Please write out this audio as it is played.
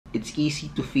It's easy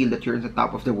to feel that you're at the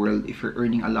top of the world if you're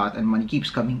earning a lot and money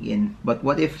keeps coming in. But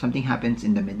what if something happens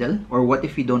in the middle? Or what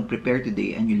if you don't prepare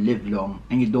today and you live long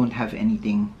and you don't have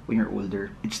anything when you're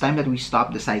older? It's time that we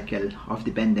stop the cycle of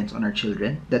dependence on our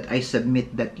children. That I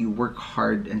submit that you work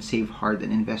hard and save hard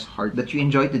and invest hard. That you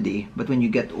enjoy today, but when you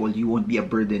get old, you won't be a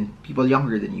burden to people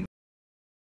younger than you.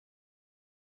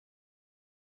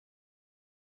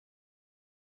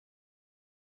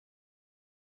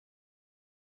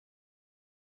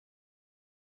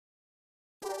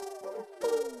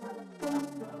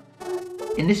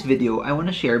 In this video, I want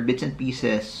to share bits and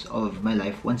pieces of my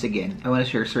life once again. I want to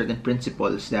share certain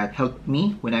principles that helped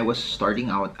me when I was starting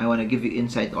out. I want to give you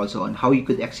insight also on how you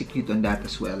could execute on that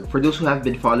as well. For those who have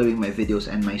been following my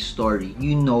videos and my story,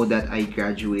 you know that I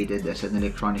graduated as an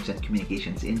electronics and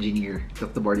communications engineer,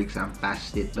 took the board exam,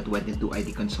 passed it, but went into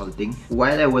IT consulting.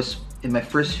 While I was in my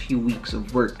first few weeks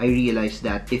of work, I realized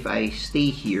that if I stay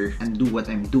here and do what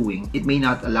I'm doing, it may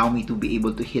not allow me to be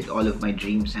able to hit all of my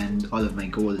dreams and all of my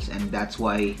goals. And that's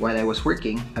why while I was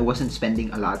working, I wasn't spending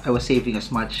a lot. I was saving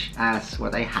as much as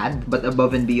what I had, but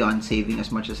above and beyond saving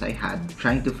as much as I had,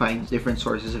 trying to find different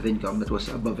sources of income that was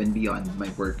above and beyond my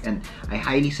work. And I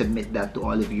highly submit that to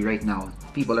all of you right now.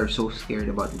 People are so scared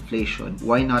about inflation.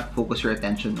 Why not focus your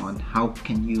attention on how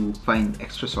can you find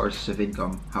extra sources of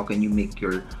income? How can you make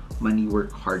your money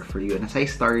work hard for you? And as I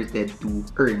started to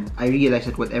earn, I realized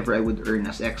that whatever I would earn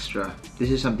as extra,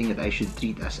 this is something that I should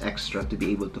treat as extra to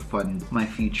be able to fund my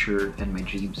future and my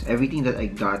dreams. Everything that I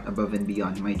got above and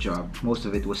beyond my job, most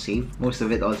of it was saved. Most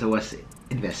of it also was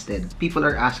invested. People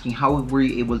are asking, how were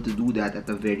you able to do that at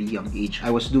a very young age?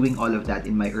 I was doing all of that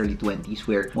in my early 20s,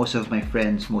 where most of my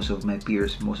friends, most of my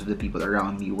peers, most of the people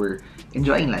around me were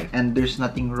enjoying life. And there's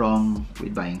nothing wrong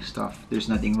with buying stuff. There's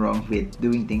nothing wrong with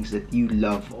doing things that you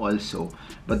love also.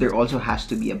 But there also has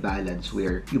to be a balance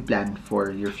where you plan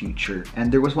for your future.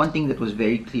 And there was one thing that was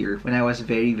very clear when I was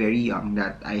very, very young,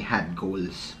 that I had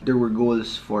goals. There were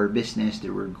goals for business,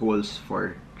 there were goals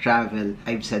for travel.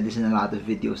 I've said this in a lot of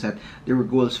videos that there were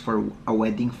goals for a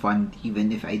wedding fund.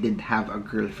 Even if I didn't have a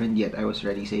girlfriend yet, I was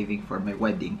already saving for my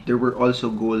wedding. There were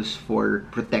also goals for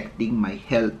protecting my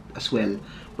health as well.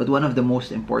 But one of the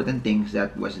most important things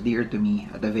that was dear to me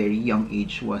at a very young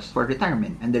age was for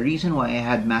retirement. And the reason why I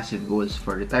had massive goals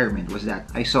for retirement was that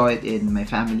I saw it in my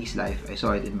family's life, I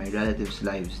saw it in my relatives'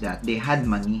 lives, that they had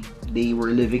money, they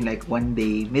were living like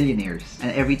one-day millionaires.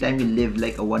 And every time you live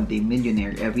like a one-day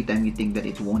millionaire, every time you think that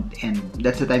it won't end,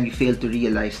 that's the time you fail to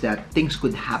realize that things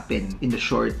could happen in the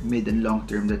short, mid, and long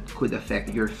term that could affect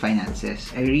your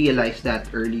finances. I realized that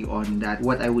early on, that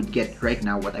what I would get right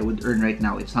now, what I would earn right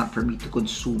now, it's not for me to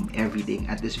consume everything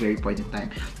at this very point in time.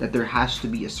 That there has to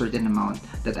be a certain amount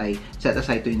that I set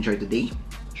aside to enjoy today,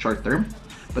 short term,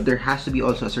 but there has to be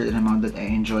also a certain amount that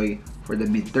I enjoy for the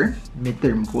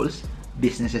midterm goals,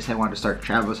 businesses I want to start,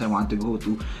 travels I want to go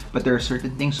to. But there are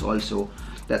certain things also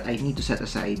that I need to set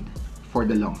aside for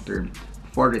the long term,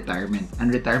 for retirement.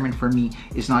 And retirement for me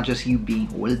is not just you being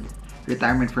old.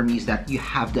 Retirement for me is that you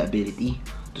have the ability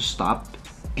to stop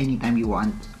anytime you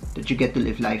want, that you get to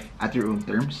live life at your own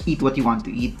terms, eat what you want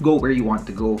to eat, go where you want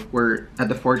to go. We're at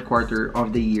the fourth quarter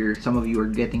of the year. Some of you are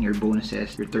getting your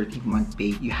bonuses, your 13th-month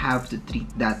pay. You have to treat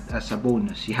that as a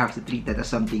bonus. You have to treat that as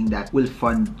something that will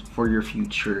fund for your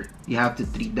future. You have to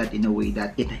treat that in a way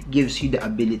that it gives you the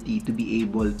ability to be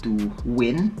able to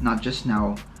win, not just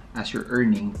now, as you're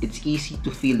earning. It's easy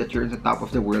to feel that you're at the top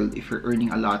of the world if you're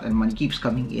earning a lot and money keeps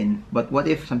coming in. But what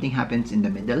if something happens in the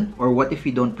middle? Or what if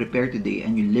you don't prepare today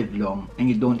and you live long and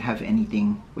you don't have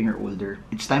anything when you're older?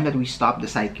 It's time that we stop the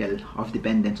cycle of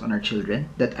dependence on our children.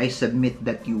 That I submit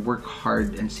that you work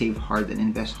hard and save hard and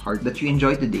invest hard. That you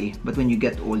enjoy today, but when you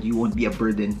get old, you won't be a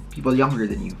burden to people younger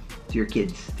than you, to your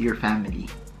kids, to your family,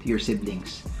 to your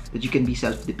siblings. That you can be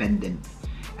self-dependent.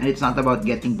 And it's not about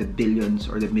getting the billions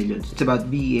or the millions. It's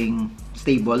about being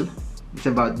stable. It's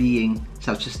about being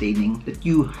self-sustaining. That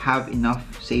you have enough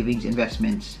savings,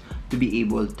 investments to be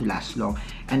able to last long.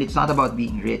 And it's not about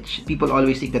being rich. People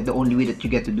always think that the only way that you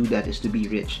get to do that is to be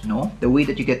rich. No, the way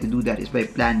that you get to do that is by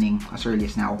planning as early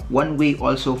as now. One way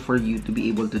also for you to be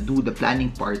able to do the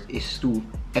planning part is to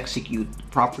execute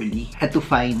properly and to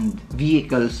find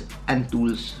vehicles and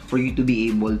tools for you to be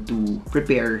able to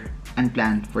prepare and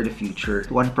plan for the future.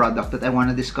 One product that I want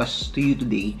to discuss to you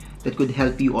today that could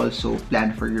help you also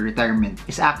plan for your retirement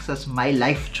is AXA's My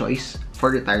Life Choice for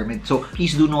retirement. So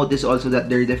please do notice also that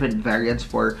there are different variants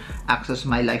for AXA's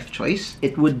My Life Choice.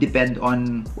 It would depend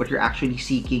on what you're actually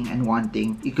seeking and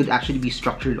wanting. It could actually be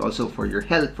structured also for your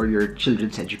health, for your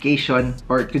children's education,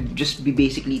 or it could just be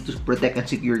basically to protect and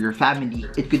secure your family.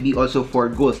 It could be also for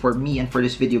goals. For me and for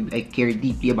this video, I care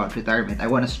deeply about retirement. I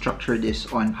want to structure this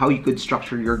on how you could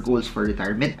structure your goals for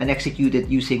retirement and execute it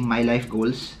using My Life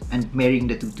goals and marrying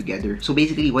the two together. So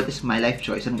basically, what is My Life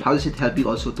Choice and how does it help you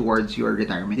also towards your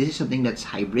retirement? This is something that's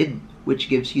hybrid, which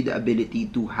gives you the ability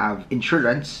to have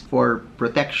insurance for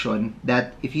protection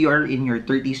that if you are in your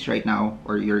 30s right now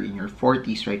or you're in your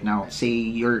 40s right now, say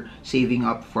you're saving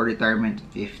up for retirement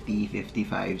 50,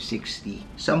 55, 60,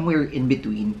 somewhere in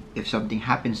between, if something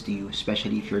happens to you,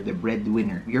 especially if you're the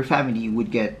breadwinner, your family would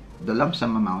get the lump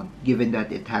sum amount given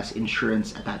that it has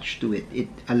insurance attached to it. It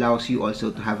allows you also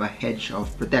to have a hedge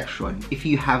of protection if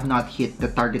you have not hit the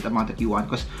target amount that you want,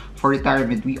 because for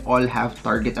retirement we all have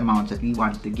target amounts that we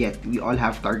want to get. We all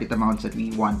have target amounts that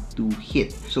we want to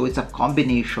hit. So it's a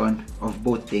combination of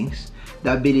both things.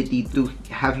 The ability to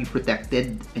have you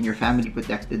protected and your family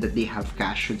protected, that they have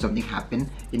cash should something happen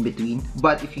in between.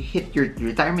 But if you hit your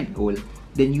retirement goal,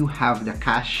 then you have the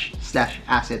cash slash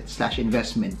asset slash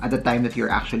investment at the time that you're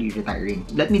actually retiring.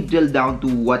 Let me drill down to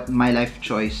what My Life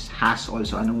Choice has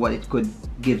also and what it could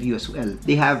give you as well.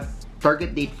 They have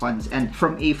target date funds, and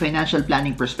from a financial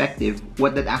planning perspective,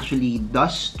 what that actually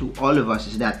does to all of us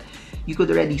is that you could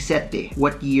already set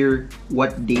what year,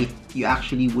 what date you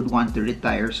actually would want to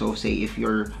retire. So say if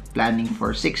you're planning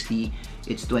for 60,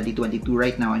 it's 2022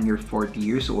 right now and you're 40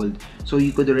 years old, so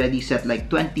you could already set like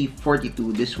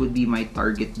 2042, this would be my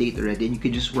target date already, and you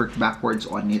could just work backwards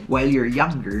on it. While you're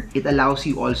younger, it allows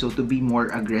you also to be more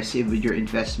aggressive with your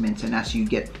investments, and as you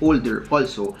get older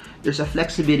also, there's a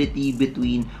flexibility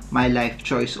between My Life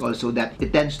Choice also that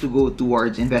it tends to go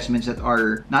towards investments that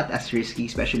are not as risky,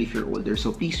 especially if you're older.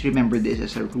 So please remember this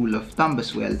as a rule of thumb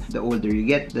as well. The older you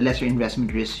get, the lesser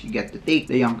investment risk you get to take.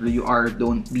 The younger you are,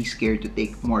 don't be scared to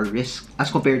take more risk as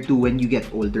compared to when you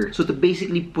get older. So to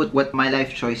basically put what My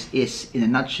Life Choice is in a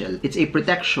nutshell, it's a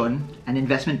protection and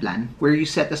investment plan where you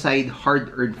set aside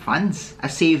hard-earned funds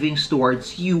as savings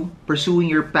towards you pursuing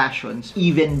your passions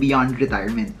even beyond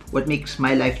retirement. What makes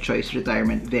My Life Choice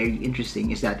retirement very interesting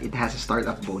is that it has a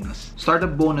startup bonus.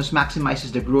 Startup bonus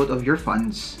maximizes the growth of your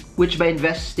funds, which by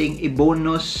investing a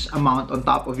bonus amount on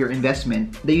top of your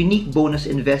investment, the unique bonus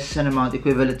invests an amount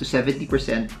equivalent to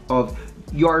 70% of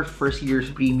your first year's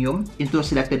premium into a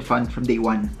selected fund from day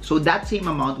one. So that same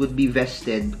amount would be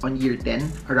vested on year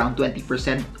 10, around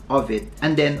 20% of it.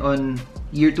 And then on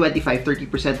year 25,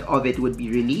 30% of it would be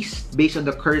released based on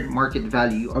the current market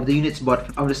value of the units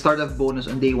bought of the startup bonus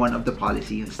on day one of the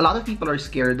policy. A lot of people are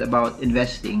scared about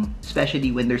investing,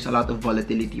 especially when there's a lot of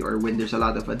volatility or when there's a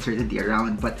lot of uncertainty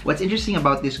around. But what's interesting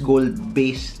about this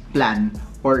goal-based plan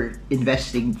or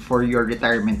investing for your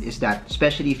retirement is that,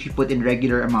 especially if you put in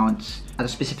regular amounts at a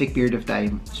specific period of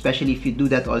time, especially if you do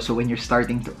that also when you're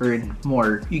starting to earn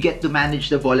more, you get to manage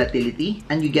the volatility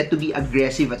and you get to be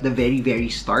aggressive at the very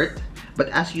start. But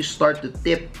as you start to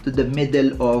tip to the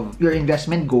middle of your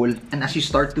investment goal and as you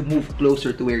start to move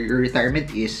closer to where your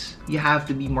retirement is, you have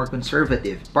to be more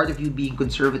conservative. Part of you being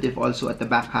conservative also at the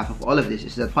back half of all of this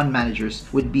is that fund managers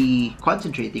would be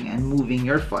concentrating and moving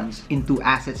your funds into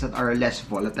assets that are less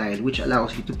volatile, which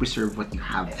allows you to preserve what you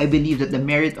have. I believe that the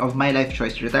merit of My Life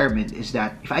Choice retirement is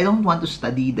that if I don't want to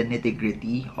study the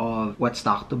nitty-gritty of what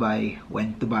stock to buy,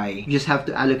 when to buy, you just have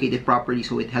to allocate it properly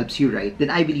so it helps you, right? Then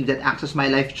I believe that AXA's My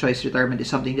Life Choice retirement is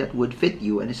something that would fit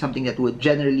you and is something that would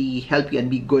generally help you and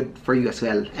be good for you as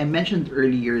well. I mentioned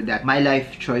earlier that My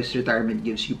Life Choice retirement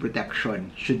gives you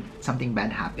protection should something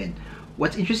bad happen.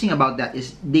 What's interesting about that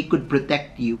is they could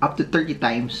protect you up to 30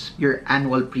 times your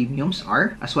annual premiums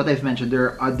are. As what I've mentioned, there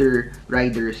are other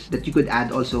riders that you could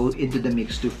add also into the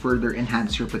mix to further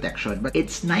enhance your protection. But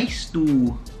it's nice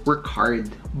to work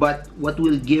hard, but what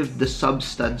will give the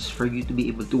substance for you to be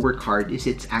able to work hard is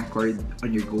it's anchored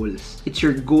on your goals. It's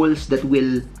your goals that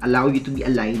will allow you to be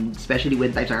aligned, especially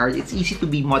when times are hard. It's easy to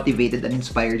be motivated and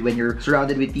inspired when you're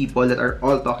surrounded with people that are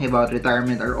all talking about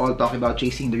retirement, are all talking about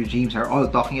chasing their dreams, are all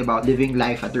talking about living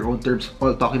life at their own terms,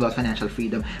 all talking about financial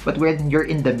freedom. But when you're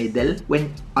in the middle,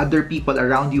 when other people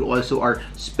around you also are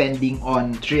spending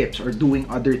on trips or doing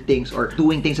other things or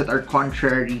doing things that are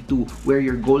contrary to where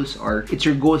your goals are, it's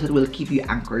your goals that will keep you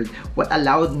anchored. What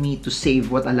allowed me to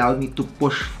save, what allowed me to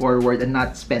push forward and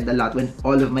not spend a lot when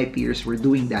all of my peers were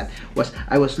doing that was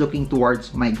I was looking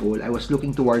towards my goal. I was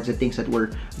looking towards the things that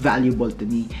were valuable to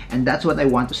me, and that's what I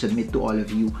want to submit to all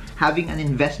of you. Having an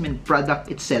investment product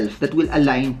itself that will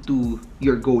align to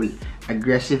your goal.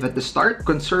 Aggressive at the start,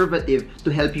 conservative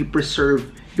to help you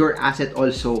preserve your asset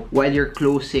also while you're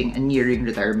closing and nearing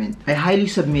retirement. I highly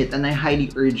submit and I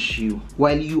highly urge you,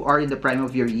 while you are in the prime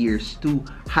of your years, to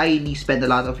highly spend a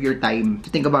lot of your time to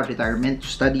think about retirement, to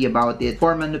study about it,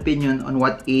 form an opinion on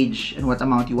what age and what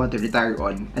amount you want to retire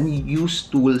on, and use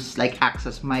tools like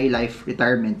AXA's My Life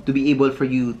Retirement to be able for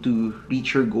you to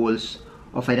reach your goals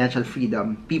of financial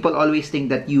freedom. People always think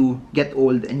that you get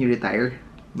old and you retire,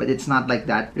 but it's not like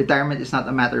that. Retirement is not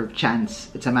a matter of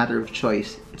chance, it's a matter of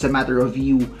choice. It's a matter of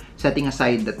you setting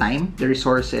aside the time, the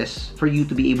resources for you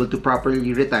to be able to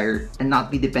properly retire and not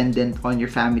be dependent on your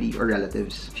family or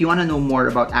relatives. If you want to know more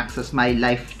about AXA's My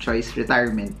Life Choice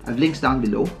Retirement, I have links down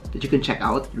below that you can check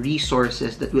out,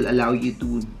 resources that will allow you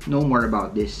to know more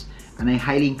about this. And I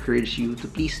highly encourage you to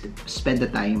please spend the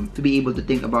time to be able to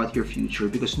think about your future,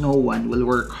 because no one will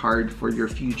work hard for your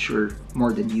future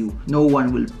more than you. No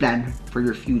one will plan for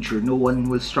your future. No one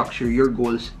will structure your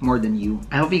goals more than you.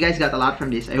 I hope you guys got a lot from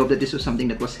this. I hope that this was something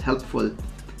that was helpful.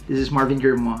 This is Marvin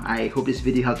Germo. I hope this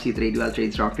video helps you trade well,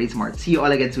 trade strong, trade smart. See you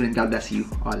all again soon, and God bless you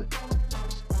all.